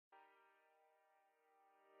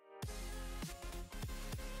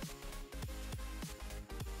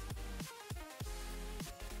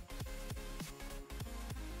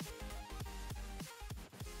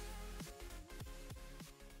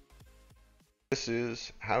This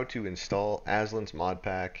is how to install Aslains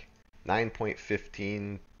modpack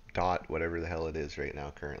 9.15 dot whatever the hell it is right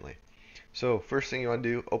now currently. So first thing you want to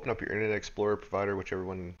do, open up your Internet Explorer provider, whichever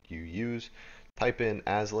one you use, type in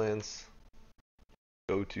Aslains,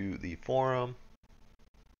 go to the forum.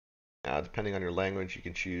 Depending on your language, you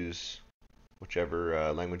can choose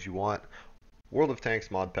whichever language you want. World of Tanks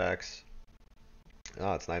modpacks.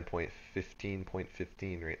 It's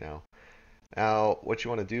 9.15.15 right now. Now, what you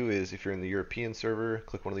want to do is, if you're in the European server,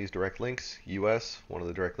 click one of these direct links, US, one of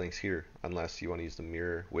the direct links here, unless you want to use the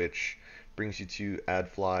mirror, which brings you to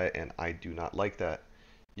AdFly, and I do not like that.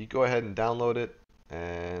 You go ahead and download it,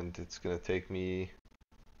 and it's going to take me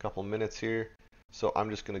a couple minutes here. So I'm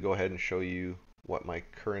just going to go ahead and show you what my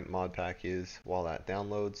current mod pack is while that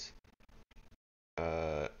downloads.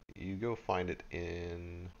 You go find it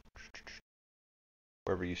in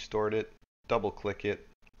wherever you stored it, double click it.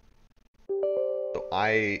 So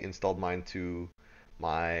I installed mine to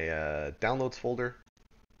my downloads folder.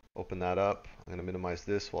 Open that up. I'm going to minimize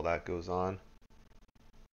this while that goes on.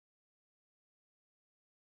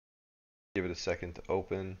 Give it a second to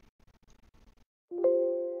open.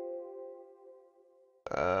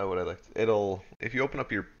 If you open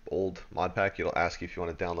up your old mod pack, it'll ask you if you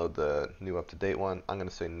want to download the new up-to-date one. I'm going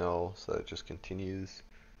to say no, so that it just continues.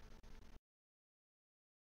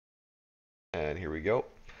 And here we go.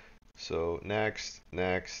 So next.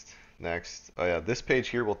 Oh yeah, this page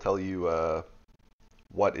here will tell you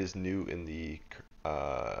what is new in the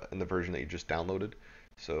version that you just downloaded.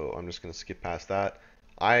 So I'm just going to skip past that.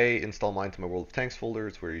 I install mine to my World of Tanks folder.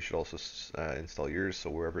 It's where you should also install yours. So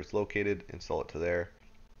wherever it's located, install it to there.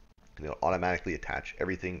 And it'll automatically attach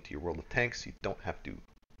everything to your World of Tanks. You don't have to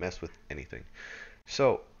mess with anything.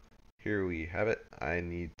 So here we have it.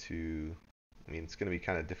 It's going to be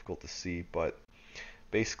kind of difficult to see, but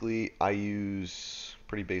basically I use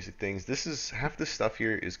pretty basic things. Half this stuff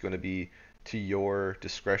here is going to be to your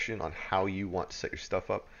discretion on how you want to set your stuff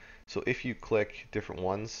up. So if you click different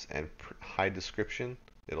ones and hide description,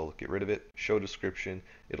 it'll get rid of it. Show description,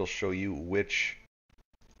 it'll show you which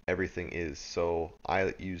everything is. So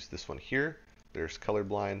I use this one here. There's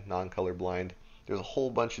colorblind, non-colorblind. There's a whole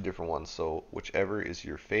bunch of different ones. So whichever is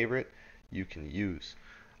your favorite, you can use.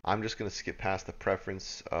 I'm just gonna skip past the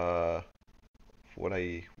preference.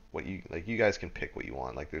 You guys can pick what you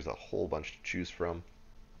want. Like there's a whole bunch to choose from.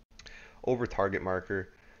 Over target marker,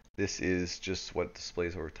 this is just what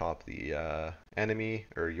displays over top the enemy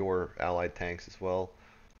or your allied tanks as well.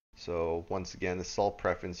 So once again, this is all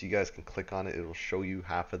preference. You guys can click on it. It'll show you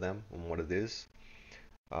half of them and what it is.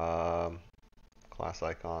 Class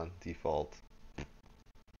icon, default.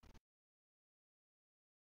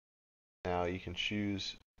 Now you can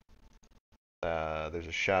choose. There's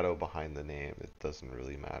a shadow behind the name. It doesn't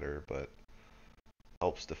really matter, but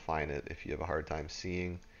helps define it if you have a hard time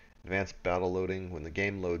seeing. Advanced battle loading. When the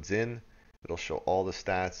game loads in, it'll show all the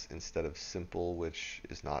stats instead of simple, which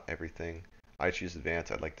is not everything. I choose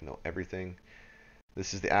advanced. I'd like to know everything.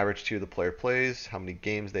 This is the average tier the player plays, how many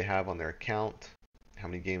games they have on their account, how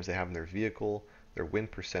many games they have in their vehicle, their win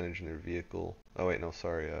percentage in their vehicle. Oh wait, no,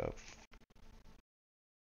 sorry.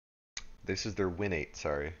 This is their win rate,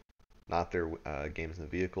 sorry. Not their games in the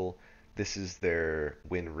vehicle. This is their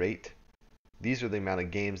win rate. These are the amount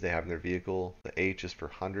of games they have in their vehicle. The H is for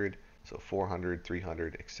 100, so 400,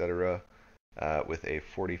 300, etc. With a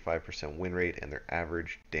 45% win rate and their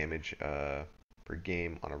average damage per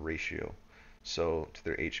game on a ratio. So to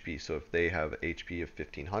their HP. So if they have HP of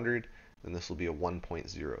 1500, then this will be a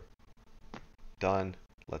 1.0. Done.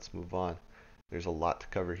 Let's move on. There's a lot to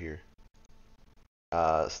cover here.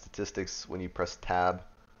 Statistics, when you press tab,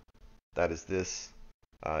 that is this.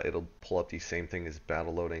 It'll pull up the same thing as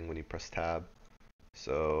battle loading when you press tab.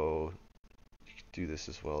 So you can do this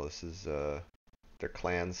as well. This is their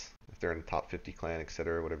clans. If they're in the top 50 clan,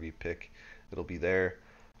 etc., whatever you pick, it'll be there.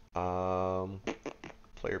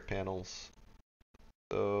 Player panels.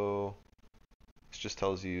 So this just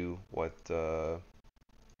tells you what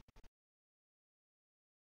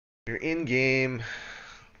you're in game.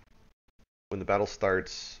 When the battle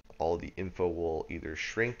starts, all of the info will either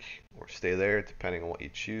shrink or stay there depending on what you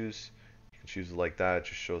choose. You can choose it like that. It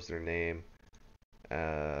just shows their name.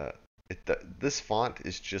 This font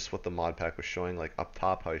is just what the mod pack was showing, like up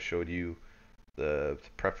top how I showed you the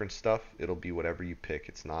preference stuff. It'll be whatever you pick.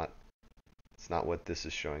 It's not what this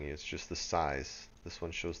is showing you. It's just the size. This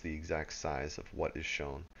one shows the exact size of what is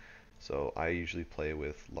shown. So I usually play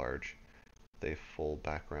with large. They full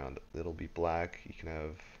background. It'll be black. You can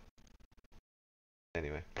have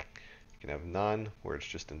you can have none, where it's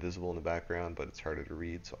just invisible in the background, but it's harder to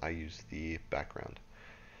read, so I use the background.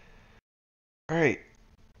 Alright,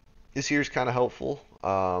 This here is kind of helpful.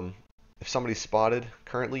 If somebody's spotted,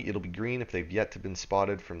 currently it'll be green. If they've yet to been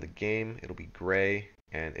spotted from the game, it'll be gray.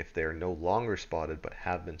 And if they're no longer spotted but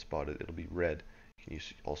have been spotted, it'll be red. You can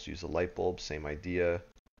also use a light bulb, same idea.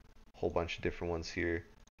 Whole bunch of different ones here.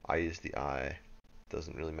 I use the eye.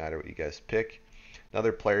 Doesn't really matter what you guys pick.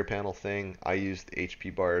 Another player panel thing, I use the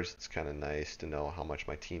HP bars. It's kind of nice to know how much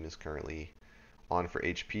my team is currently on for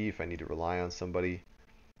HP if I need to rely on somebody.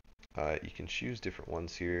 You can choose different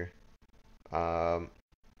ones here. I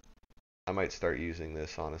might start using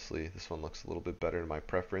this, honestly. This one looks a little bit better in my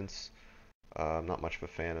preference. I'm not much of a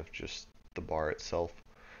fan of just the bar itself.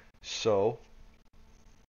 So,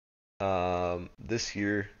 this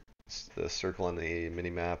here, the circle on the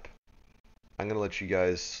minimap, I'm going to let you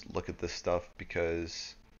guys look at this stuff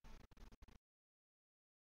because...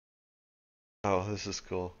 Oh, this is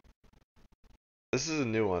cool. This is a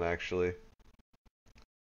new one, actually.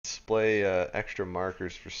 Display extra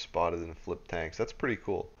markers for spotted and flipped tanks. That's pretty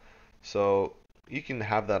cool. So you can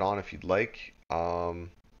have that on if you'd like. I'm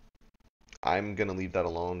gonna leave that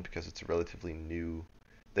alone because it's a relatively new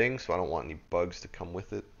thing, so I don't want any bugs to come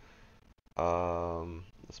with it.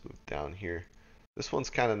 Let's move down here. This one's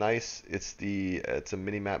kind of nice. It's a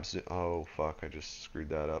minimap zoom. Oh fuck! I just screwed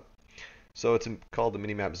that up. So it's called the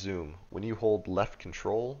minimap zoom. When you hold left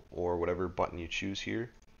control or whatever button you choose here,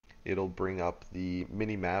 it'll bring up the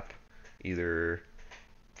minimap, either,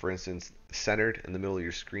 for instance, centered in the middle of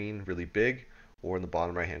your screen, really big, or in the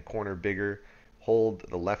bottom right hand corner, bigger. Hold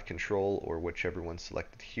the left control or whichever one's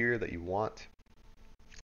selected here that you want,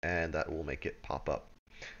 and that will make it pop up.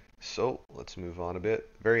 So let's move on a bit.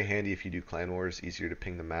 Very handy if you do clan wars, easier to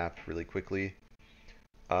ping the map really quickly.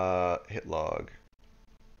 Hit log.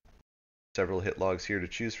 Several hit logs here to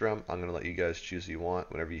choose from. I'm going to let you guys choose who you want.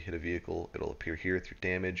 Whenever you hit a vehicle, it'll appear here through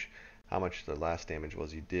damage, how much the last damage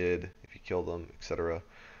was you did, if you killed them, etc.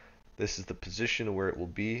 This is the position where it will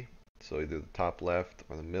be, so either the top left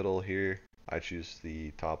or the middle here. I choose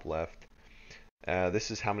the top left. This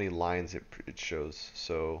is how many lines it shows,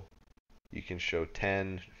 so you can show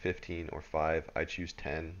 10, 15, or 5. I choose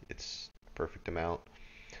 10. It's a perfect amount.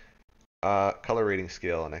 Color rating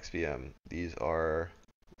scale on XVM. These are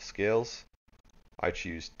scales. I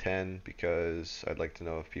choose 10 because I'd like to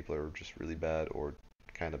know if people are just really bad or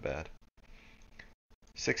kind of bad.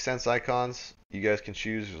 6th Sense icons, you guys can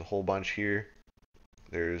choose. There's a whole bunch here.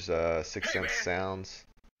 There's 6th Sense sounds,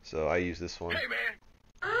 so I use this one. Hey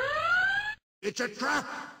man, it's a trap.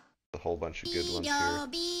 A whole bunch of good ones here.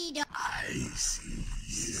 I see.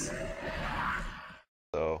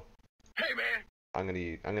 So, Hey man,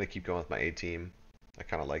 I'm gonna keep going with my A team. I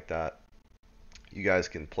kind of like that. You guys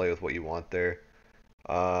can play with what you want there.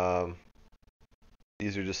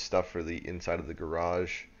 These are just stuff for the inside of the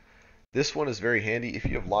garage. This one is very handy if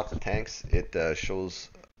you have lots of tanks. It shows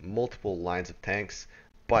multiple lines of tanks,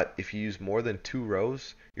 but if you use more than 2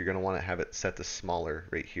 rows, you're going to want to have it set to smaller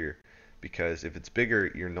right here, because if it's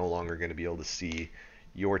bigger, you're no longer going to be able to see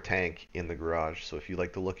your tank in the garage. So if you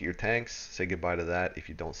like to look at your tanks, say goodbye to that if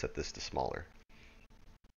you don't set this to smaller.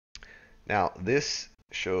 Now this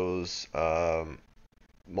shows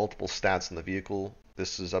multiple stats in the vehicle.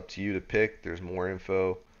 This is up to you to pick. There's more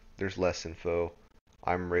info, there's less info.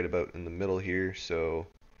 I'm right about in the middle here, so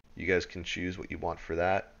you guys can choose what you want for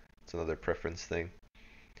that. It's another preference thing.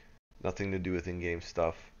 Nothing to do with in-game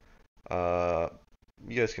stuff.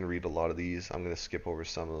 You guys can read a lot of these. I'm going to skip over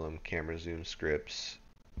some of them. Camera zoom scripts.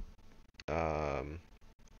 I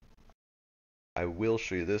will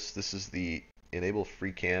show you this. This is the enable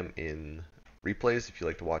free cam in replays. If you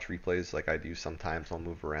like to watch replays like I do sometimes, I'll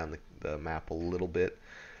move around the map a little bit.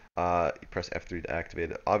 You press F3 to activate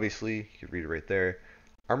it. Obviously, you can read it right there.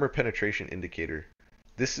 Armor penetration indicator.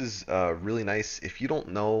 This is really nice. If you don't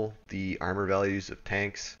know the armor values of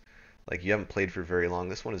tanks, like you haven't played for very long,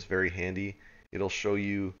 this one is very handy. It'll show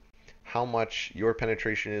you how much your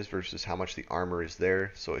penetration is versus how much the armor is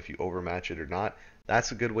there. So if you overmatch it or not,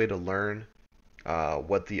 that's a good way to learn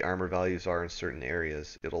what the armor values are in certain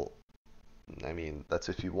areas. That's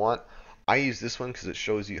if you want. I use this one because it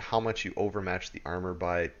shows you how much you overmatch the armor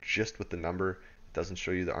by just with the number. It doesn't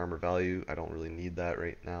show you the armor value. I don't really need that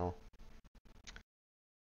right now.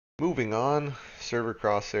 Moving on, server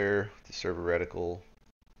crosshair, the server reticle.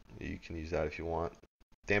 You can use that if you want.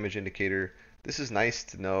 Damage indicator. This is nice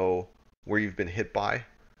to know where you've been hit by.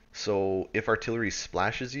 So if artillery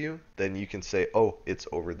splashes you, then you can say, oh, it's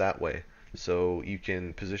over that way. So you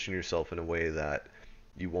can position yourself in a way that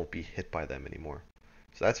you won't be hit by them anymore.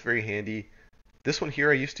 So that's very handy. This one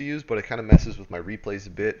here I used to use, but it kind of messes with my replays a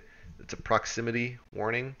bit. It's a proximity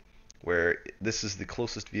warning, where this is the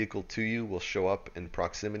closest vehicle to you will show up in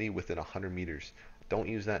proximity within 100 meters. don't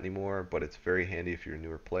use that anymore, but it's very handy if you're a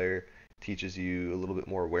newer player. Teaches you a little bit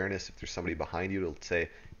more awareness. If there's somebody behind you, it'll say,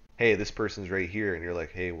 hey, this person's right here, and you're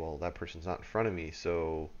like, hey, well, that person's not in front of me,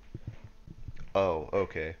 so, oh,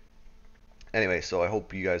 okay. Anyway, so I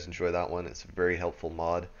hope you guys enjoy that one. It's a very helpful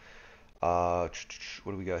mod. What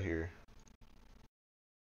do we got here?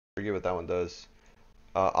 Forget what that one does.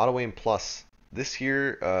 Auto aim plus. This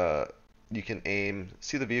here, you can aim.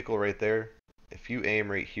 See the vehicle right there? If you aim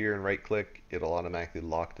right here and right click, it'll automatically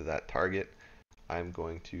lock to that target. I'm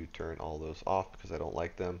going to turn all those off because I don't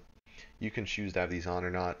like them. You can choose to have these on or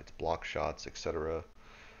not. It's block shots, etc.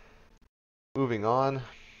 Moving on.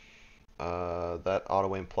 That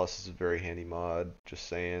auto aim plus is a very handy mod, just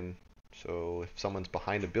saying. So if someone's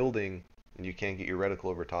behind a building and you can't get your reticle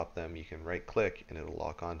over top them, you can right click and it'll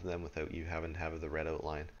lock onto them without you having to have the red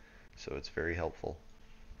outline. So it's very helpful.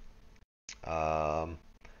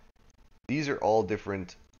 These are all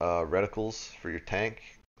different reticles for your tank.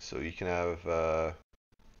 So you can have, here's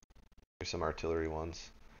some artillery ones.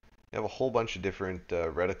 You have a whole bunch of different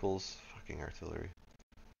reticles. Fucking artillery.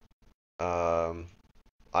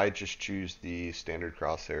 I just choose the standard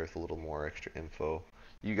crosshair with a little more extra info.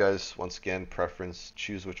 You guys, once again, preference,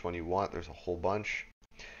 choose which one you want. There's a whole bunch.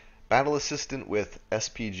 Battle Assistant with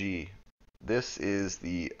SPG. This is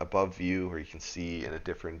the above view where you can see in a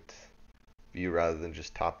different view rather than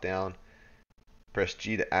just top down. Press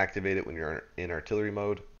G to activate it when you're in artillery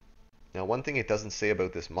mode. Now, one thing it doesn't say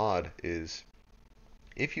about this mod is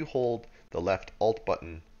if you hold the left Alt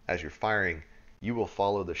button as you're firing, you will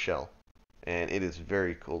follow the shell. And it is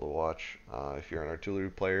very cool to watch. If you're an artillery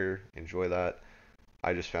player, enjoy that.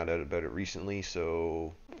 I just found out about it recently,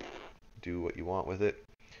 so do what you want with it.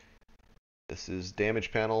 This is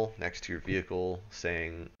damage panel next to your vehicle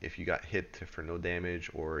saying if you got hit for no damage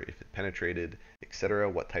or if it penetrated, etc.,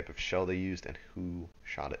 what type of shell they used and who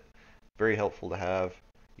shot it. Very helpful to have.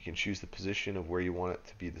 You can choose the position of where you want it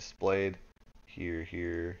to be displayed. Here,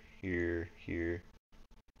 here, here, here.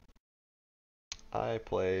 I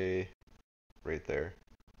play right there.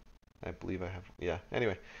 I believe I have, yeah,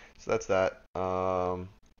 anyway, so that's that.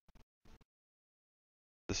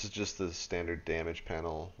 This is just the standard damage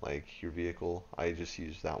panel, like your vehicle. I just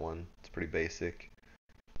use that one. It's pretty basic.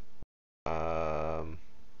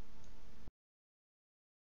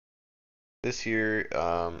 This here,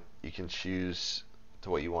 you can choose to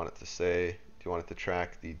what you want it to say. Do you want it to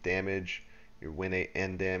track the damage, your win rate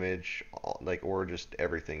and damage, or just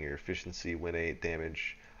everything, your efficiency, win rate,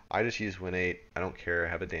 damage. I just use win rate. I don't care. I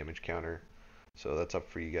have a damage counter, so that's up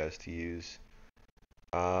for you guys to use.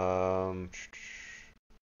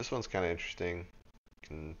 This one's kind of interesting. You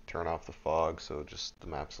can turn off the fog so just the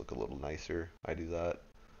maps look a little nicer. I do that.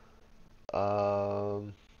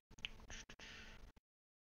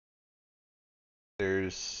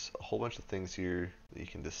 There's a whole bunch of things here that you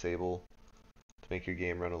can disable to make your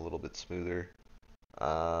game run a little bit smoother.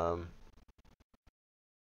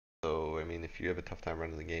 So, I mean, if you have a tough time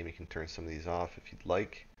running the game, you can turn some of these off if you'd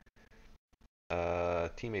like.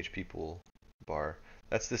 Team HP pool bar.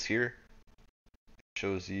 That's this here. It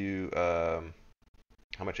shows you how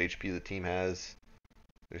much HP the team has.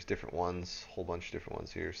 There's different ones, whole bunch of different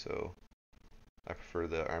ones here. So I prefer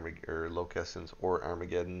the Locessons or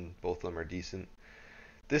Armageddon. Both of them are decent.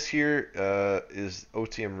 This here is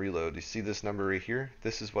Otm Reload. You see this number right here?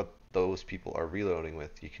 This is what those people are reloading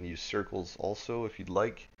with. You can use circles also if you'd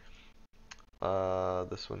like.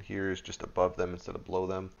 This one here is just above them instead of below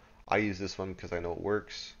them. I use this one because I know it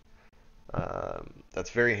works.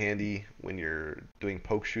 That's very handy when you're doing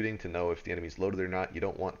poke shooting to know if the enemy's loaded or not. You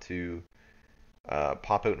don't want to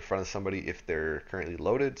pop out in front of somebody if they're currently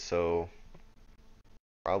loaded, so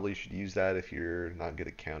probably should use that if you're not good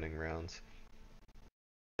at counting rounds.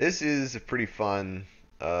 This is a pretty fun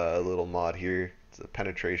little mod here. It's a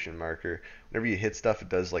penetration marker. Whenever you hit stuff, it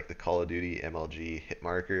does like the Call of Duty MLG hit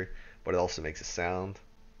marker, but it also makes a sound.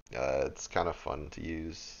 It's kind of fun to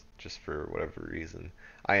use just for whatever reason.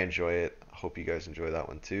 I enjoy it. I hope you guys enjoy that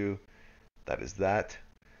one too. That is that.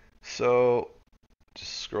 So,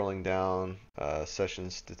 just scrolling down, session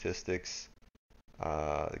statistics.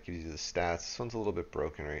 It gives you the stats. This one's a little bit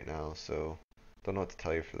broken right now, so don't know what to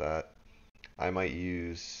tell you for that. I might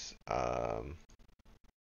use a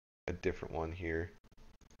different one here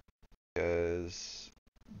because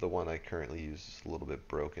the one I currently use is a little bit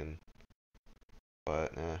broken.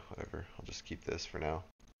 But whatever. I'll just keep this for now.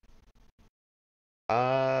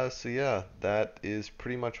 So yeah, that is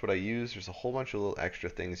pretty much what I use. There's a whole bunch of little extra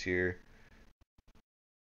things here.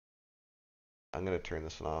 I'm going to turn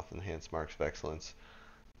this one off, Enhance Marks of Excellence.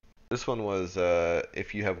 This one was,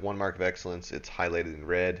 if you have 1 mark of excellence, it's highlighted in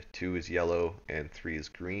red, 2 is yellow, and 3 is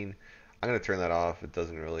green. I'm going to turn that off. It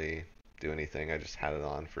doesn't really do anything. I just had it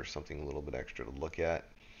on for something a little bit extra to look at.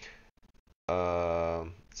 It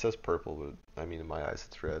says purple, but I mean in my eyes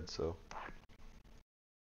it's red. So,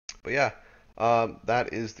 but yeah,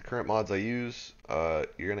 that is the current mods I use.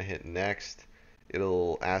 You're gonna hit next.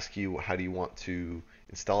 It'll ask you how do you want to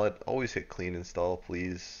install it. Always hit clean install,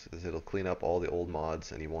 please, as it'll clean up all the old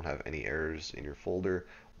mods and you won't have any errors in your folder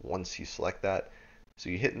once you select that. So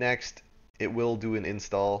you hit next. It will do an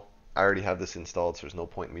install. I already have this installed, so there's no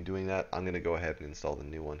point in me doing that. I'm gonna go ahead and install the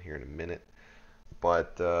new one here in a minute.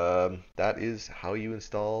 But that is how you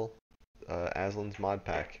install Aslains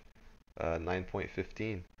modpack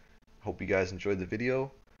 9.15. Hope you guys enjoyed the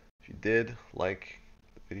video. If you did, like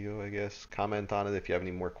the video, I guess. Comment on it if you have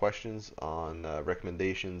any more questions on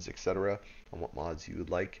recommendations, etc., on what mods you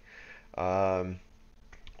would like.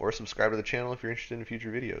 Or subscribe to the channel if you're interested in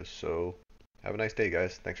future videos. So have a nice day,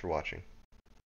 guys. Thanks for watching.